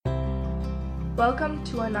Welcome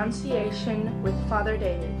to Annunciation with Father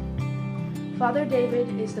David. Father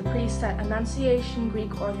David is the priest at Annunciation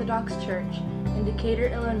Greek Orthodox Church in Decatur,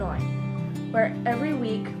 Illinois, where every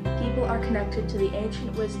week people are connected to the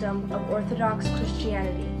ancient wisdom of Orthodox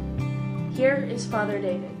Christianity. Here is Father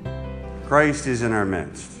David. Christ is in our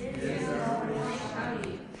midst.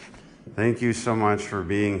 Thank you so much for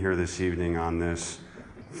being here this evening on this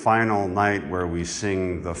final night where we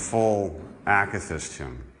sing the full Akathist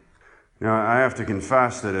hymn. Now, I have to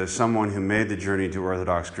confess that as someone who made the journey to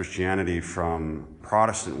Orthodox Christianity from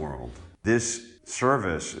Protestant world, this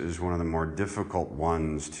service is one of the more difficult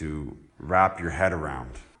ones to wrap your head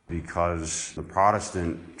around because the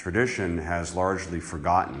Protestant tradition has largely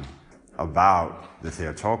forgotten about the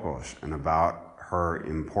Theotokos and about her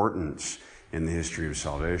importance in the history of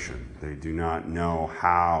salvation. They do not know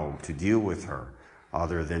how to deal with her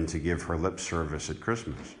other than to give her lip service at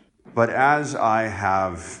Christmas. But as I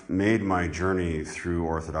have made my journey through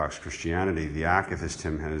Orthodox Christianity, the Akathist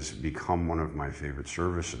hymn has become one of my favorite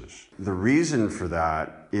services. The reason for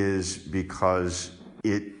that is because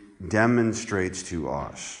it demonstrates to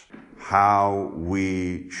us how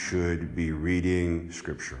we should be reading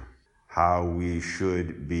Scripture, how we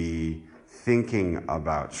should be thinking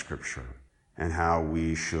about Scripture, and how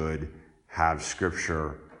we should have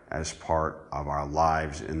Scripture as part of our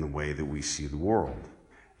lives in the way that we see the world.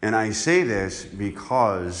 And I say this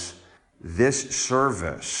because this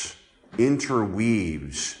service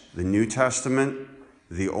interweaves the New Testament,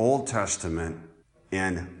 the Old Testament,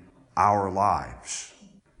 and our lives.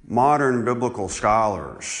 Modern biblical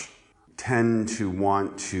scholars tend to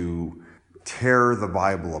want to tear the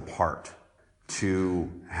Bible apart,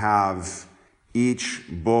 to have each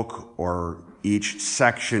book or each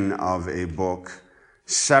section of a book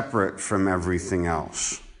separate from everything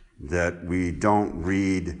else. That we don't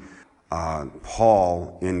read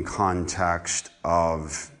Paul in context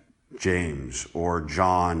of James or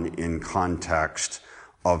John in context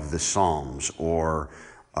of the Psalms or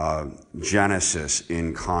Genesis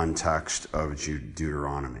in context of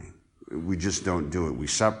Deuteronomy. We just don't do it. We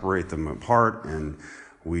separate them apart and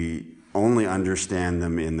we only understand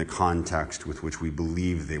them in the context with which we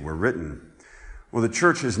believe they were written. Well, the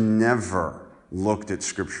church has never looked at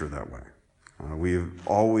Scripture that way. We've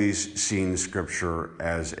always seen Scripture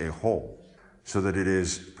as a whole, so that it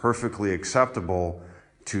is perfectly acceptable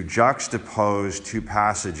to juxtapose two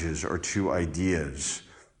passages or two ideas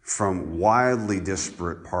from wildly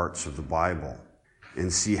disparate parts of the Bible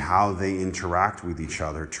and see how they interact with each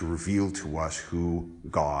other to reveal to us who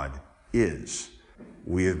God is.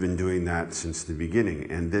 We have been doing that since the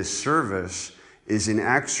beginning, and this service is an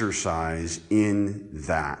exercise in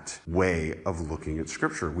that way of looking at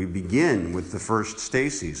Scripture. We begin with the first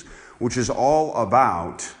stasis, which is all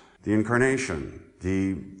about the incarnation,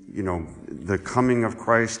 the coming of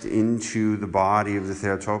Christ into the body of the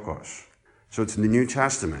Theotokos. So it's the New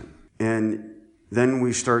Testament. And then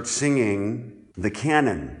we start singing the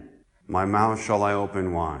canon, "My mouth shall I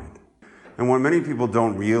open wide." And what many people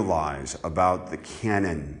don't realize about the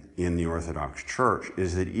canon in the Orthodox Church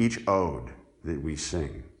is that each ode that we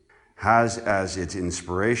sing has as its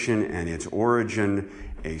inspiration and its origin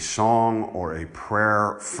a song or a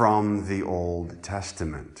prayer from the Old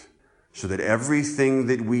Testament. So that everything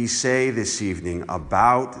that we say this evening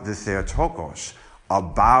about the Theotokos,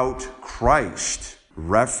 about Christ,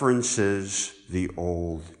 references the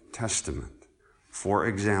Old Testament. For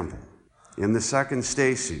example, in the second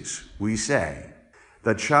stasis, we say,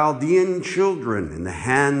 "The Chaldean children in the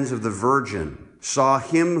hands of the Virgin saw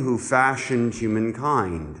him who fashioned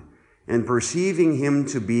humankind, and perceiving him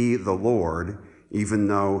to be the Lord, even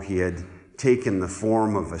though he had taken the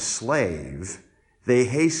form of a slave, they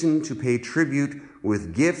hastened to pay tribute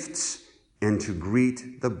with gifts and to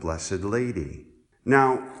greet the Blessed Lady."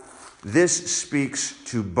 Now, this speaks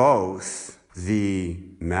to both the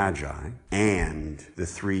Magi and the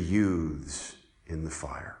three youths in the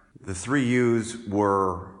fire. The three youths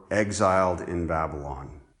were exiled in Babylon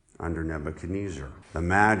under Nebuchadnezzar. The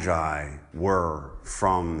Magi were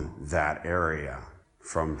from that area,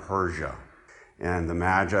 from Persia. And the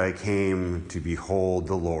Magi came to behold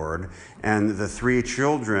the Lord. And the three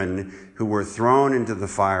children who were thrown into the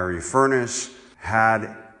fiery furnace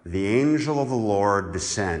had the angel of the Lord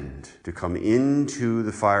descend to come into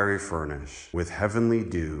the fiery furnace with heavenly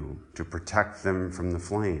dew to protect them from the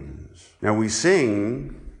flames. Now we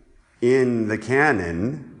sing in the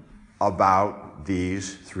canon about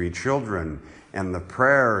these three children and the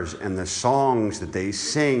prayers and the songs that they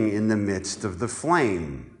sing in the midst of the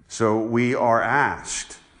flame. So we are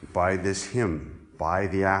asked by this hymn, by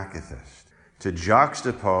the Akathist, to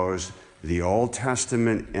juxtapose the Old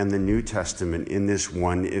Testament and the New Testament in this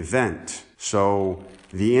one event. So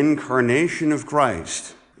the incarnation of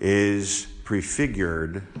Christ is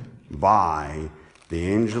prefigured by the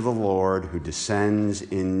angel of the Lord who descends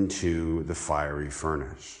into the fiery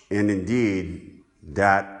furnace. And indeed,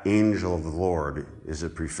 that angel of the Lord is a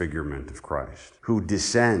prefigurement of Christ, who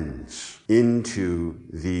descends into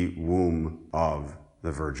the womb of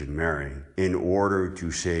the Virgin Mary in order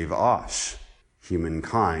to save us,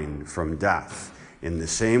 humankind, from death, in the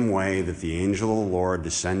same way that the angel of the Lord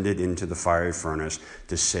descended into the fiery furnace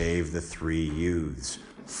to save the 3 youths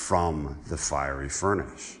from the fiery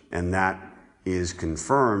furnace. And that is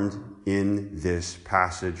confirmed in this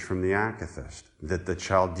passage from the Akathist, that the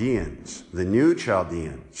Chaldeans, the new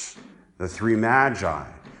Chaldeans, the 3 magi,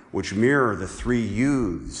 which mirror the 3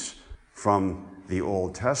 youths from the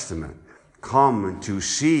Old Testament, come to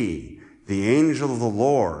see the angel of the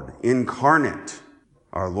Lord incarnate,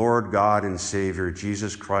 our Lord God and Savior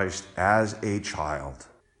Jesus Christ, as a child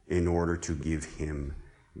in order to give him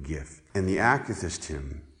gift. And the Akathist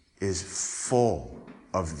hymn is full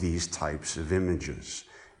of these types of images,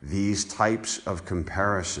 these types of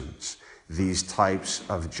comparisons, these types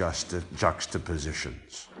of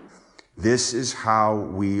juxtapositions. This is how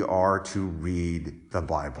we are to read the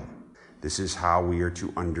Bible. This is how we are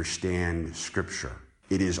to understand Scripture.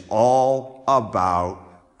 It is all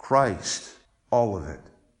about Christ, all of it.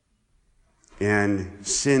 And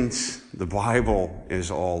since the Bible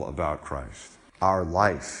is all about Christ, our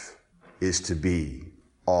life is to be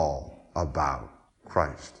all about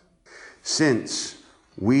Christ. Since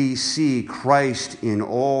we see Christ in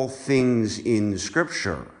all things in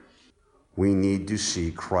Scripture, we need to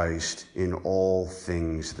see Christ in all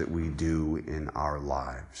things that we do in our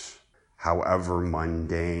lives, however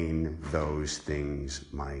mundane those things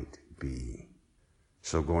might be.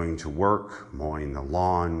 So going to work, mowing the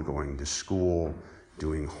lawn, going to school,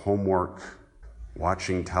 doing homework,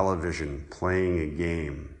 watching television, playing a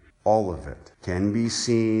game, all of it can be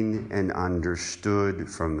seen and understood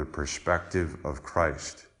from the perspective of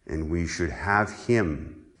Christ. And we should have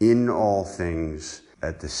him in all things,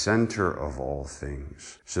 at the center of all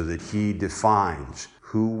things, so that he defines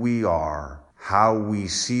who we are, how we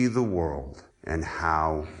see the world, and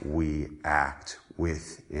how we act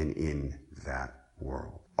with and in that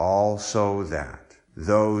world. All so that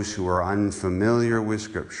those who are unfamiliar with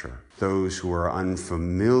Scripture, those who are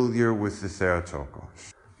unfamiliar with the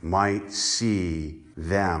Theotokos, might see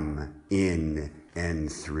them in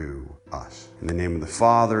and through us. In the name of the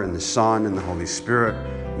Father, and the Son, and the Holy Spirit,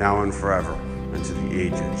 now and forever, and to the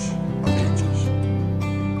ages of